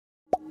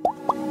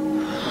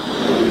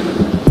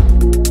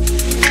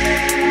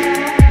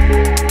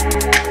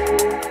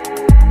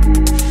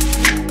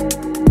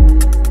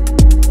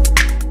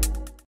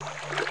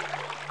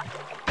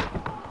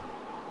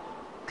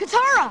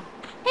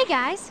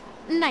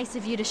Nice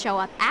of you to show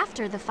up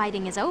after the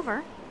fighting is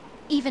over.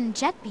 Even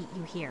Jet beat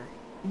you here.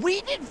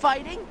 We did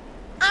fighting?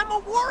 I'm a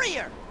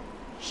warrior!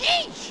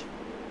 Sheesh!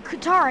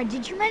 Katara,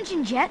 did you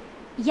mention Jet?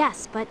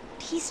 Yes, but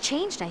he's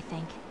changed, I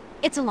think.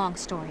 It's a long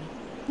story.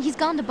 He's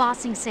gone to Ba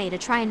Sing Se to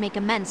try and make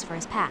amends for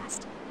his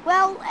past.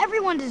 Well,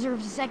 everyone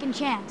deserves a second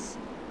chance.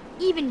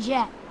 Even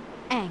Jet.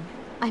 Aang,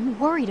 I'm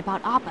worried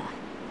about Appa.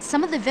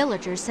 Some of the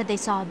villagers said they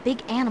saw a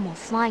big animal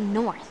flying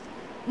north.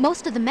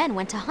 Most of the men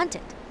went to hunt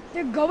it.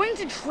 They're going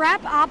to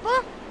trap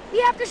Appa? We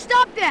have to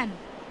stop them!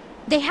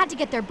 They had to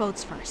get their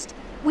boats first.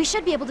 We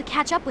should be able to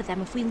catch up with them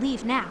if we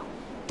leave now.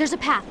 There's a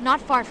path not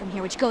far from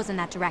here which goes in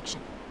that direction.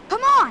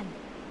 Come on!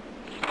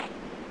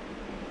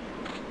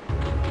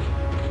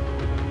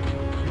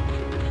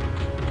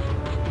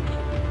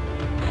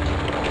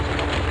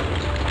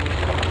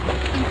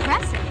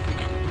 Impressive.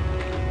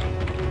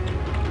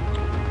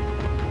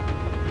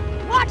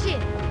 Watch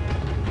it!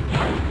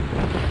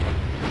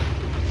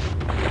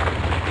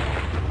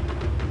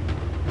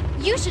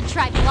 You should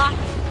try blocking.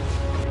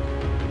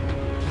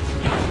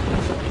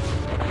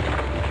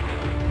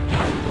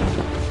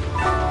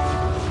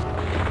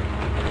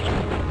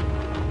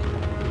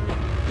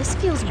 This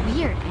feels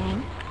weird,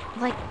 Aang.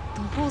 Like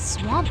the whole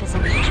swamp is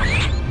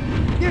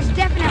alive. There's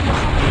definitely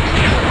something